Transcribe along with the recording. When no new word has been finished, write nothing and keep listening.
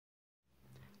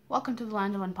Welcome to the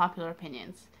land of unpopular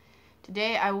opinions.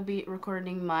 Today I will be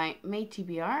recording my May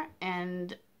TBR,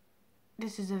 and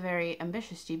this is a very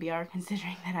ambitious TBR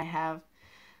considering that I have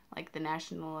like the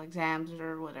national exams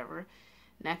or whatever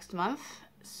next month.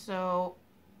 So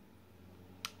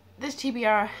this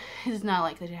TBR is not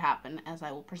likely to happen as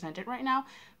I will present it right now,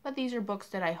 but these are books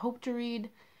that I hope to read,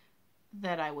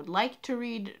 that I would like to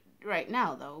read right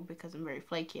now though, because I'm very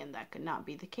flaky and that could not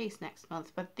be the case next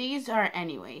month. But these are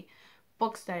anyway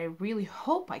books that I really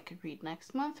hope I could read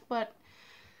next month, but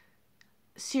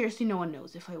seriously no one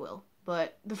knows if I will.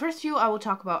 But the first few I will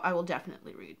talk about, I will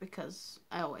definitely read, because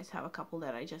I always have a couple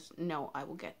that I just know I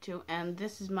will get to. And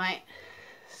this is my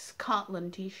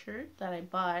Scotland t-shirt that I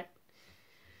bought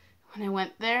when I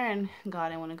went there, and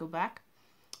God, I want to go back.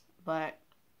 But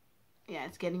yeah,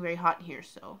 it's getting very hot here,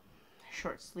 so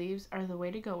short sleeves are the way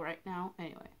to go right now.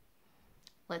 Anyway,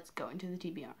 let's go into the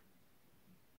TBR.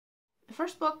 The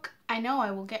first book I know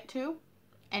I will get to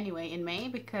anyway in May,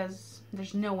 because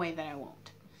there's no way that I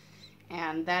won't.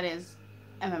 And that is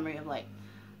A Memory of Light.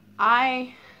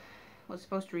 I was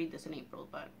supposed to read this in April,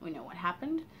 but we know what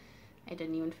happened. I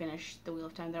didn't even finish The Wheel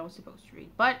of Time that I was supposed to read.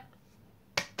 But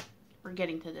we're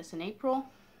getting to this in April.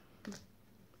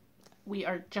 We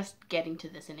are just getting to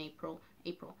this in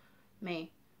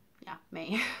May. Yeah,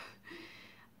 May.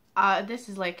 This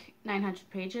is like 900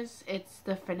 pages. It's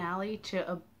the finale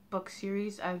to a book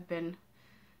series I've been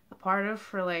a part of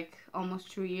for like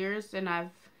almost 2 years, and I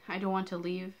don't want to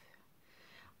leave.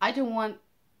 I don't want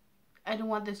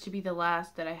this to be the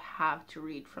last that I have to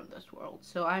read from this world.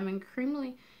 So I'm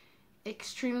extremely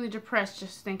depressed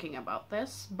just thinking about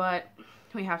this, but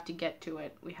we have to get to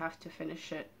it. We have to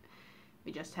finish it.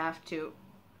 We just have to.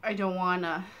 I don't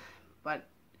wanna, but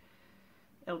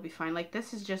it'll be fine. Like,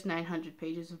 this is just 900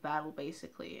 pages of battle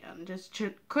basically, and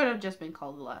could have just been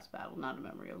called The Last Battle, not A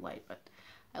Memory of Light. But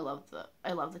I love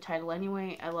the title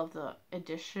anyway. I love the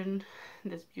edition,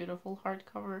 this beautiful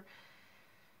hardcover.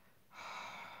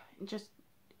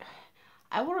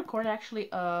 I will record actually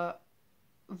a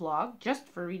vlog just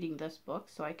for reading this book,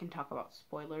 so I can talk about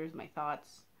spoilers, my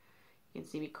thoughts. You can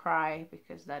see me cry,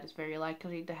 because that is very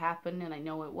likely to happen, and I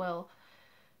know it will.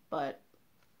 But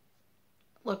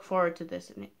look forward to this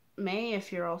in May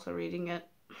if you're also reading it.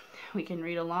 We can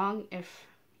read along. If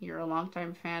you're a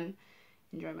longtime fan,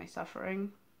 enjoy my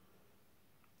suffering.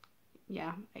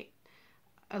 Yeah,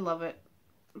 I love it,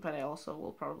 but I also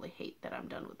will probably hate that I'm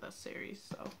done with this series,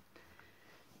 so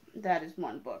that is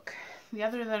one book. The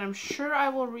other that I'm sure I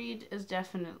will read is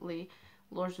definitely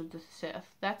Lords of the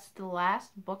Sith. That's the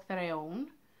last book that I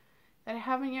own that I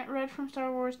haven't yet read from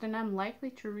Star Wars. Then I'm likely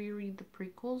to reread the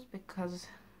prequels because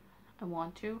I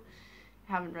want to.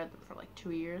 I haven't read them for like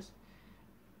 2 years.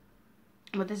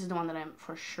 But this is the one that I'm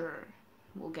for sure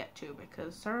will get to,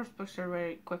 because Star Wars books are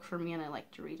very quick for me, and I like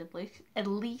to read at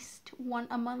least one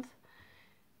a month,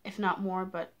 if not more.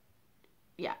 But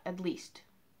yeah, at least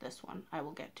this one I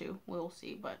will get to. We'll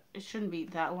see, but it shouldn't be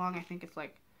that long. I think it's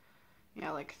like,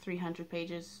 yeah, like 300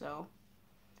 pages, so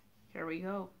here we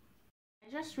go.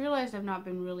 I just realized I've not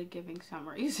been really giving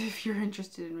summaries if you're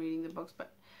interested in reading the books,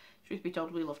 but truth be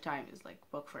told, Wheel of Time is like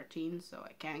book 14, so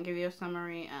I can't give you a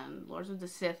summary, and Lords of the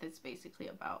Sith is basically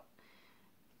about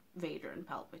Vader and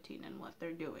Palpatine and what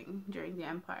they're doing during the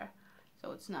Empire,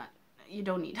 so it's not, you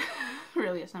don't need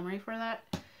really a summary for that.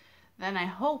 Then I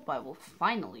hope I will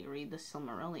finally read The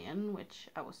Silmarillion, which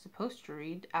I was supposed to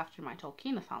read after my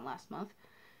Tolkien-a-thon last month.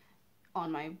 On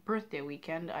my birthday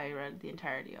weekend, I read the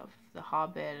entirety of The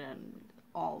Hobbit and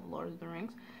all of Lord of the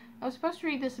Rings. I was supposed to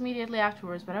read this immediately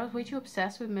afterwards, but I was way too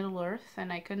obsessed with Middle-earth,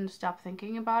 and I couldn't stop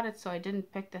thinking about it, so I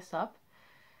didn't pick this up.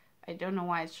 I don't know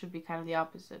why. It should be kind of the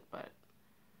opposite, but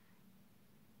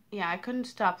yeah, I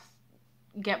couldn't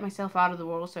get myself out of the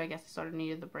world, so I guess I sort of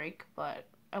needed the break. But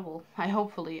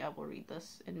hopefully I will read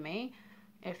this in May,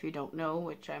 if you don't know,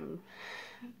 which I'm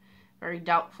very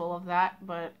doubtful of that.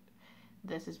 But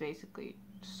this is basically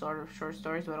sort of short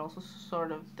stories, but also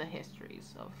sort of the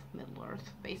histories of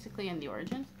Middle-earth, basically, and the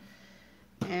origins.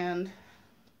 And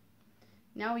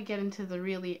now we get into the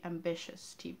really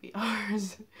ambitious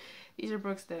TBRs. These are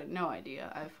books that I have no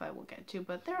idea if I will get to,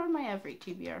 but they're on my every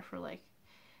TBR for like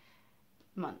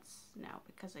months now,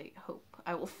 because I hope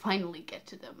I will finally get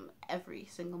to them every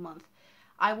single month.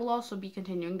 I will also be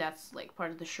continuing, that's like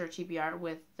part of the Sure TBR,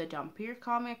 with the Dhampir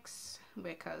comics,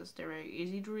 because they're very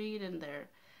easy to read, and they're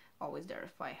always there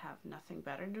if I have nothing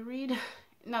better to read.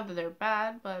 Not that they're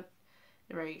bad, but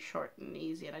they're very short and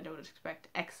easy, and I don't expect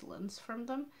excellence from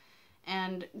them.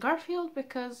 And Garfield,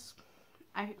 because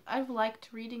I've liked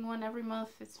reading one every month.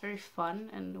 It's very fun,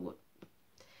 and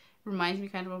reminds me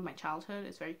kind of my childhood.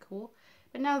 It's very cool.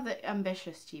 But now the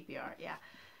ambitious TBR, yeah.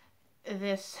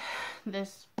 this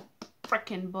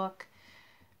frickin' book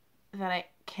that I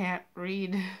can't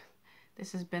read.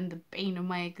 This has been the bane of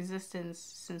my existence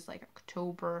since like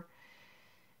October.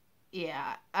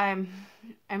 Yeah, I'm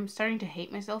starting to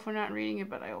hate myself for not reading it,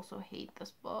 but I also hate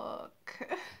this book.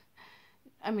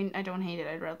 I mean, I don't hate it.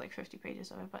 I read like 50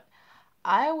 pages of it, but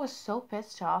I was so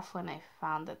pissed off when I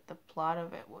found that the plot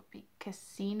of it would be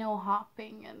casino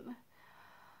hopping and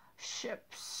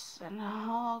ships, and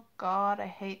oh god, I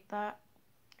hate that.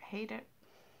 I hate it.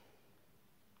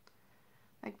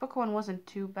 Like, book one wasn't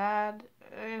too bad.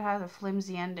 It has a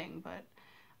flimsy ending, but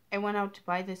I went out to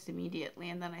buy this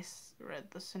immediately, and then I read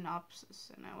the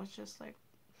synopsis, and I was just like,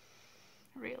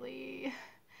 really?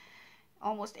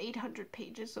 Almost 800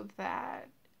 pages of that.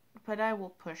 But I will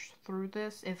push through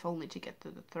this, if only to get to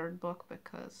the third book,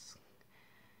 because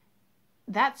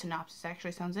that synopsis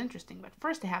actually sounds interesting. But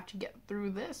first I have to get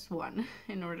through this one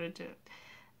in order to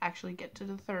actually get to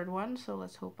the third one, so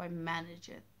let's hope I manage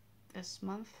it this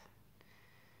month.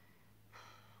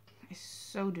 I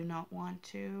so do not want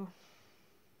to.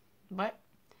 But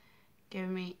give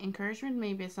me encouragement.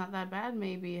 Maybe it's not that bad.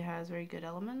 Maybe it has very good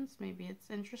elements. Maybe it's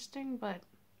interesting, but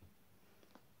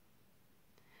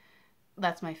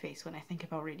that's my face when I think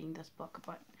about reading this book.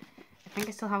 But I think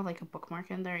I still have like a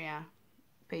bookmark in there. Yeah,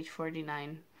 page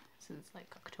 49 since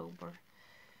like October.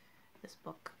 This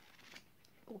book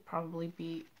will probably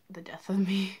be the death of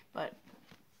me, but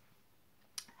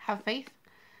have faith.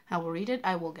 I will read it.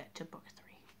 I will get to book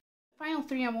 3. Final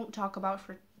 3 I won't talk about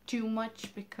for too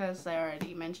much because I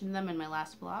already mentioned them in my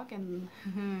last vlog, and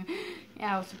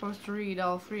yeah, I was supposed to read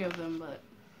all 3 of them, but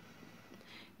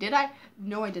did I?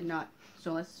 No, I did not.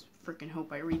 So let's freaking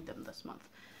hope I read them this month.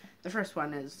 The first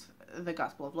one is The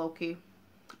Gospel of Loki,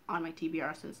 on my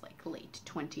TBR since like late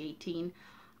 2018.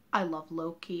 I love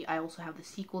Loki. I also have the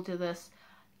sequel to this.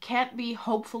 Can't be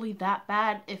hopefully that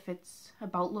bad if it's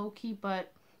about Loki,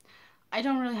 but I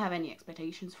don't really have any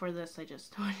expectations for this. I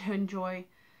just want to enjoy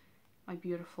my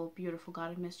beautiful, beautiful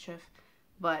God of Mischief.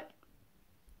 But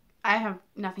I have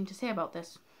nothing to say about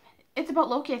this. It's about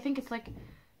Loki. I think it's like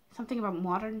something about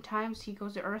modern times. He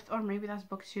goes to Earth, or maybe that's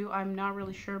book 2. I'm not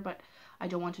really sure, but I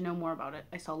don't want to know more about it.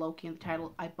 I saw Loki in the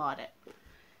title. I bought it.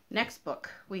 Next book,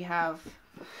 we have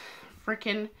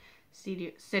frickin'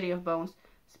 City of Bones.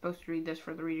 Supposed to read this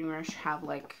for the reading rush. Have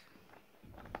like,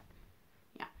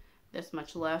 yeah, this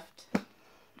much left.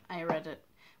 I read it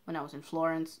when I was in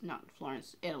Florence, not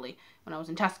Florence, Italy, when I was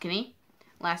in Tuscany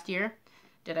last year.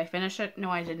 Did I finish it? No,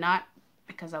 I did not,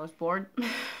 because I was bored,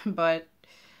 but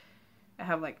I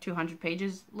have like 200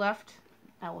 pages left.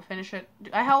 I will finish it.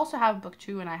 I also have book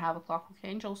 2, and I have A Clockwork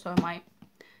Angel, so I might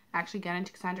actually get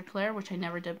into Cassandra Clare, which I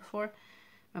never did before.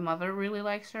 My mother really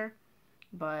likes her,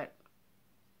 but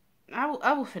I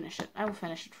will finish it. I will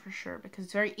finish it for sure, because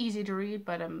it's very easy to read,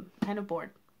 but I'm kind of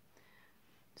bored.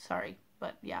 Sorry,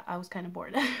 but yeah, I was kind of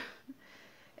bored.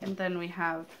 And then we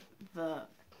have the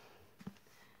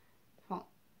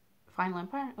Final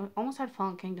Empire. I almost had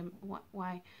Fallen Kingdom.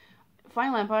 Why?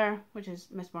 Final Empire, which is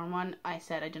Mistborn 1. I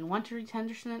said I didn't want to read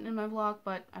Sanderson in my vlog,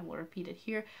 but I will repeat it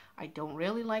here. I don't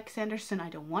really like Sanderson. I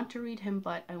don't want to read him,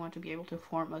 but I want to be able to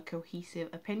form a cohesive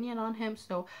opinion on him,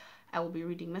 so I will be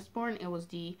reading Mistborn. It was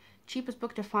the cheapest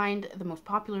book to find, the most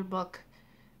popular book.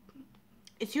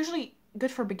 It's usually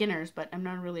good for beginners, but I'm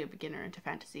not really a beginner into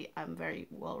fantasy. I'm very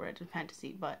well read in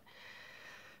fantasy, but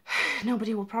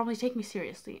nobody will probably take me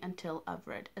seriously until I've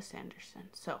read a Sanderson.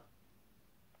 So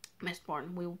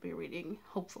Mistborn we will be reading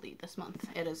hopefully this month.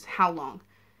 It is how long?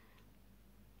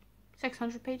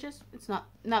 600 pages? It's not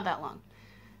that long,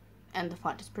 and the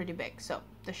font is pretty big, so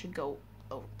this should go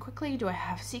quickly. Do I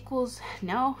have sequels?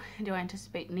 No. Do I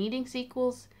anticipate needing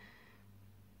sequels?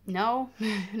 No.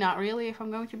 Not really, if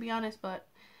I'm going to be honest, but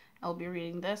I'll be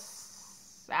reading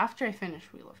this after I finish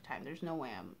Wheel of Time. There's no way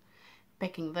I'm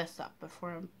picking this up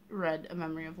before I've read A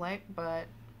Memory of Light, but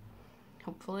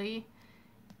hopefully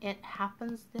it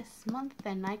happens this month,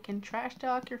 and I can trash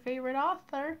talk your favorite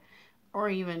author, or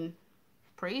even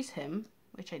praise him,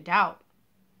 which I doubt,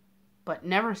 but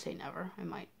never say never.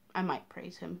 I might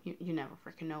praise him. You never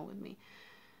freaking know with me.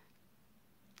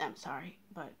 I'm sorry,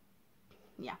 but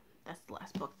yeah, that's the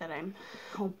last book that I'm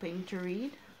hoping to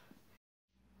read.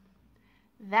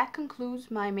 That concludes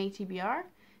my May TBR.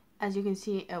 As you can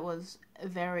see, it was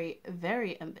very,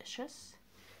 very ambitious.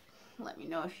 Let me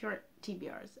know if your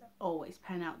TBRs always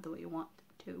pan out the way you want them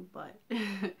to, but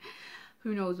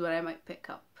who knows what I might pick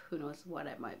up. Who knows what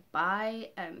I might buy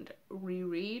and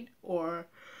reread, or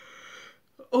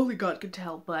only God could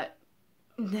tell, but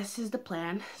this is the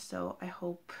plan. So I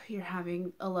hope you're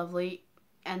having a lovely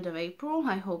end of April.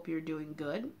 I hope you're doing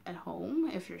good at home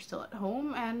if you're still at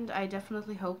home, and I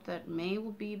definitely hope that May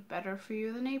will be better for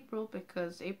you than April,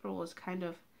 because April was kind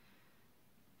of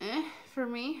for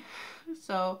me.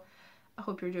 So I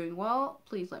hope you're doing well.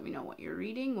 Please let me know what you're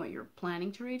reading, what you're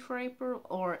planning to read for April,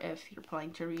 or if you're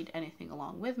planning to read anything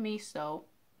along with me so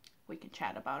we can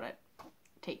chat about it.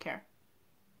 Take care.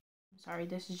 Sorry,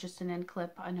 this is just an end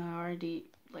clip. I know I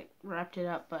already wrapped it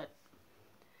up, but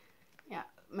yeah,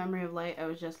 Memory of Light, I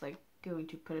was just going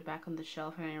to put it back on the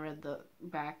shelf, and I read the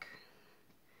back,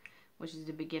 which is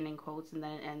the beginning quotes, and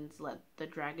then it ends, "Let the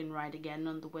dragon ride again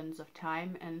on the winds of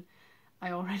time," and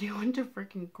I already want to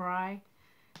freaking cry.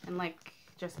 And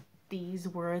just these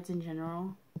words in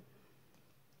general,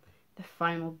 the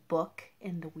final book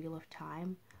in the Wheel of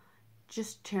Time,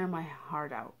 just tear my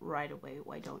heart out right away.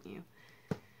 Why don't you?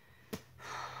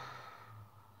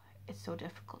 It's so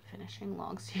difficult finishing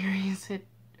long series. It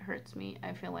hurts me.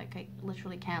 I feel like I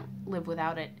literally can't live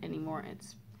without it anymore.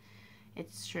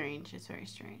 It's strange. It's very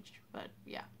strange. But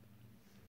yeah.